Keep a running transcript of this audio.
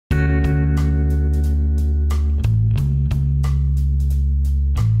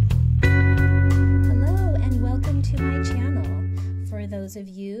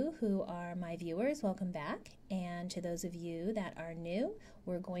you who are my viewers, welcome back. And to those of you that are new,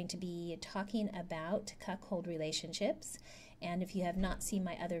 we're going to be talking about cuckold relationships. And if you have not seen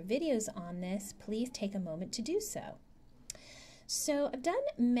my other videos on this, please take a moment to do so. So I've done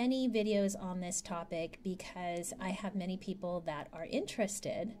many videos on this topic because I have many people that are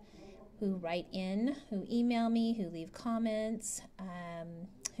interested, who write in, who email me, who leave comments,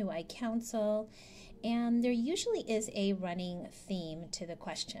 who I counsel, and there usually is a running theme to the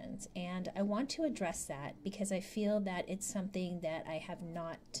questions, and I want to address that because I feel that it's something that I have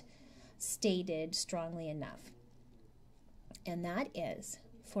not stated strongly enough. And that is,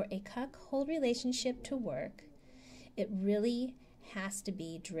 for a cuckold relationship to work, it really has to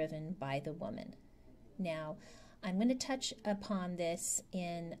be driven by the woman. Now, I'm going to touch upon this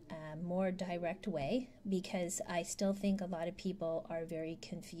in a more direct way because I still think a lot of people are very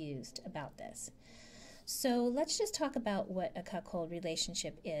confused about this. So let's just talk about what a cuckold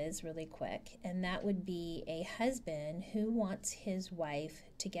relationship is really quick, and that would be a husband who wants his wife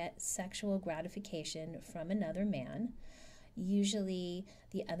to get sexual gratification from another man. Usually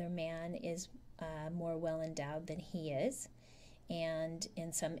the other man is more well endowed than he is, and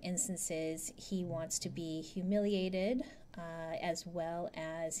in some instances he wants to be humiliated as well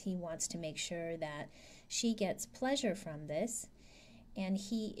as he wants to make sure that she gets pleasure from this, and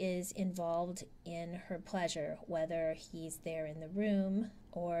he is involved in her pleasure, whether he's there in the room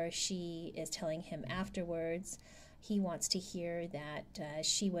or she is telling him afterwards. He wants to hear that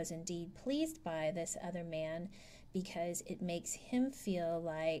she was indeed pleased by this other man because it makes him feel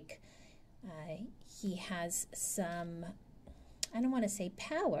like he has some, I don't want to say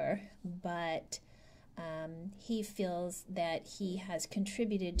power, but he feels that he has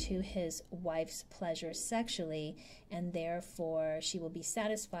contributed to his wife's pleasure sexually, and therefore she will be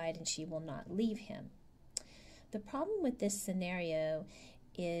satisfied and she will not leave him. The problem with this scenario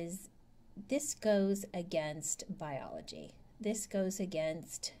is this goes against biology. This goes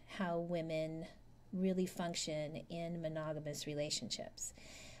against how women really function in monogamous relationships.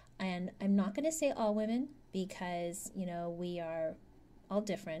 And I'm not going to say all women because, you know, we are all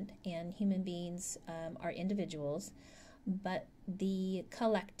different and human beings are individuals, but the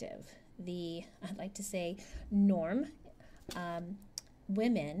collective, I'd like to say norm,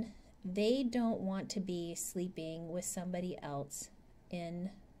 women, they don't want to be sleeping with somebody else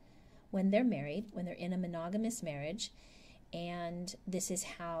when they're married, when they're in a monogamous marriage, and this is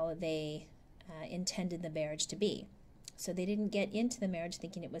how they intended the marriage to be. So they didn't get into the marriage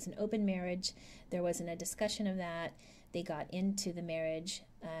thinking it was an open marriage. There wasn't a discussion of that. They got into the marriage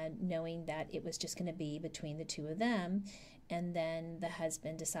knowing that it was just going to be between the two of them, and then the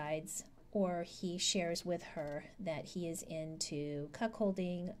husband decides, or he shares with her, that he is into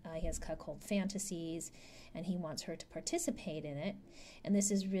cuckolding, he has cuckold fantasies, and he wants her to participate in it. And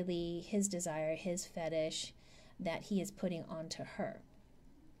this is really his desire, his fetish that he is putting onto her.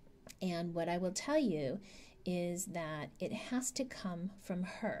 And what I will tell you is that it has to come from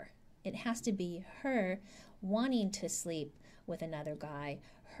her. It has to be her wanting to sleep with another guy,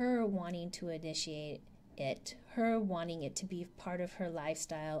 her wanting to initiate it, her wanting it to be part of her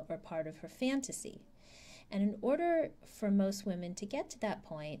lifestyle or part of her fantasy. And in order for most women to get to that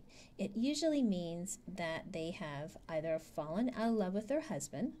point, it usually means that they have either fallen out of love with their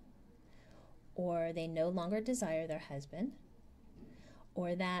husband, or they no longer desire their husband,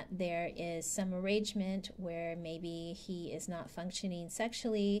 or that there is some arrangement where maybe he is not functioning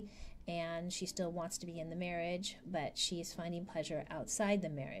sexually and she still wants to be in the marriage, but she's finding pleasure outside the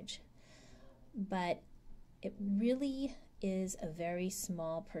marriage. But it really is a very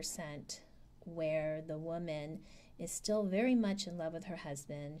small percent where the woman is still very much in love with her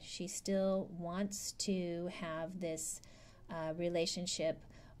husband. She still wants to have this relationship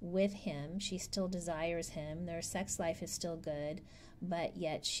with him. She still desires him. Their sex life is still good, but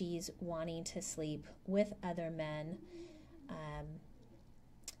yet she's wanting to sleep with other men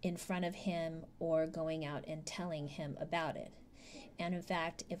in front of him or going out and telling him about it. And in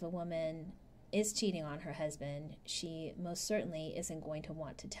fact, if a woman is cheating on her husband, she most certainly isn't going to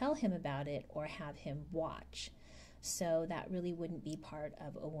want to tell him about it or have him watch. So that really wouldn't be part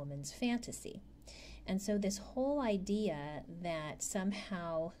of a woman's fantasy. And so this whole idea that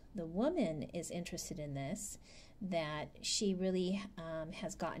somehow the woman is interested in this, that she really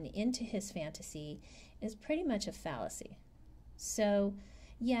has gotten into his fantasy, is pretty much a fallacy. So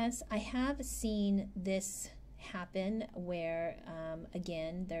yes, I have seen this happen where,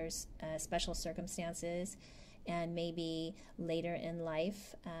 again, there's special circumstances, and maybe later in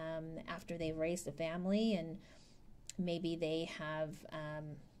life, after they've raised a family, and maybe they have,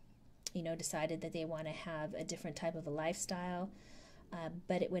 decided that they want to have a different type of a lifestyle.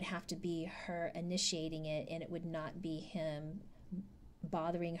 but it would have to be her initiating it, and it would not be him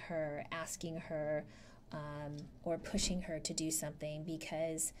bothering her, asking her, or pushing her to do something,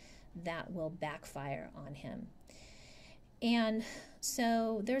 because that will backfire on him. And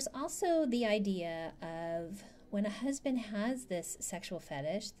so there's also the idea of when a husband has this sexual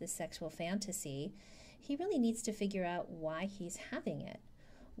fetish, this sexual fantasy, he really needs to figure out why he's having it.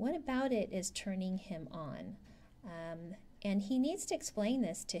 What about it is turning him on? And he needs to explain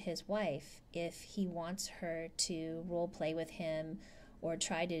this to his wife if he wants her to role play with him or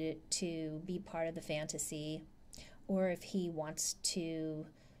try to be part of the fantasy, or if he wants to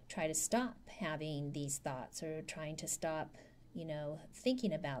try to stop having these thoughts or trying to stop,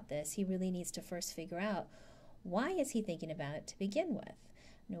 thinking about this. He really needs to first figure out, why is he thinking about it to begin with?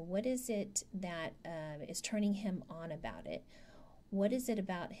 What is it that is turning him on about it? What is it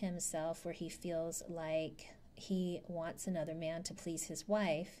about himself where he feels like he wants another man to please his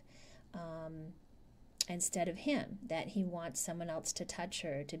wife instead of him, that he wants someone else to touch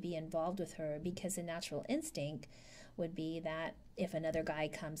her, to be involved with her, because the natural instinct would be that if another guy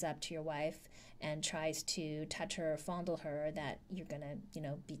comes up to your wife and tries to touch her or fondle her, that you're going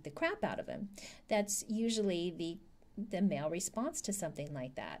to, beat the crap out of him. That's usually the male response to something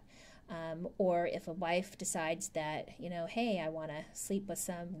like that. Or if a wife decides that, hey, I want to sleep with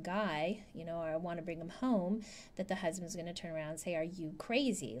some guy, or I want to bring him home, that the husband's going to turn around and say, are you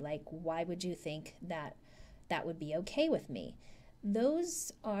crazy? Like, why would you think that that would be okay with me?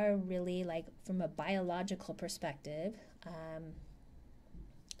 Those are really, like, from a biological perspective,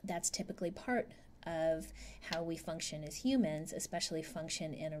 that's typically part of how we function as humans, especially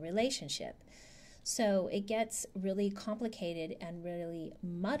function in a relationship. So it gets really complicated and really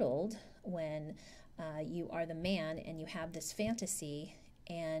muddled when you are the man and you have this fantasy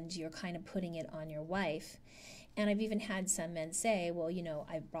and you're kind of putting it on your wife. And I've even had some men say, well,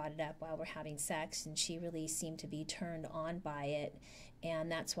 I brought it up while we're having sex and she really seemed to be turned on by it,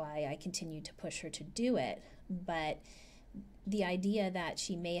 and that's why I continued to push her to do it. But the idea that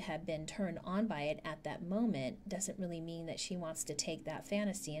she may have been turned on by it at that moment doesn't really mean that she wants to take that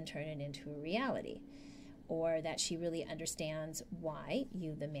fantasy and turn it into a reality, or that she really understands why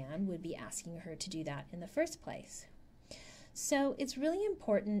you, the man, would be asking her to do that in the first place. So it's really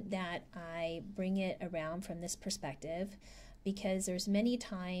important that I bring it around from this perspective, because there's many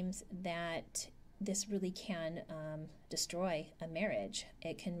times that this really can destroy a marriage.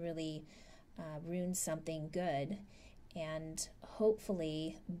 It can really ruin something good. And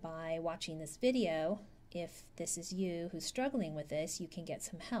hopefully by watching this video, if this is you who's struggling with this, you can get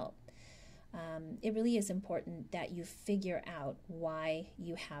some help. It really is important that you figure out why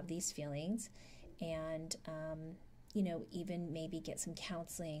you have these feelings, and even maybe get some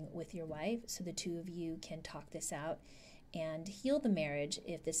counseling with your wife so the two of you can talk this out and heal the marriage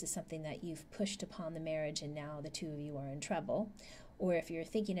if this is something that you've pushed upon the marriage and now the two of you are in trouble. Or if you're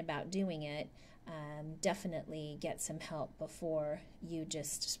thinking about doing it, definitely get some help before you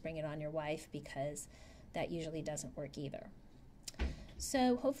just spring it on your wife, because that usually doesn't work either.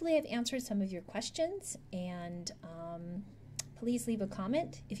 So hopefully I've answered some of your questions, and please leave a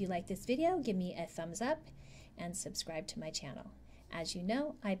comment. If you like this video, give me a thumbs up and subscribe to my channel. As you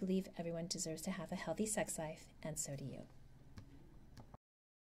know, I believe everyone deserves to have a healthy sex life, and so do you.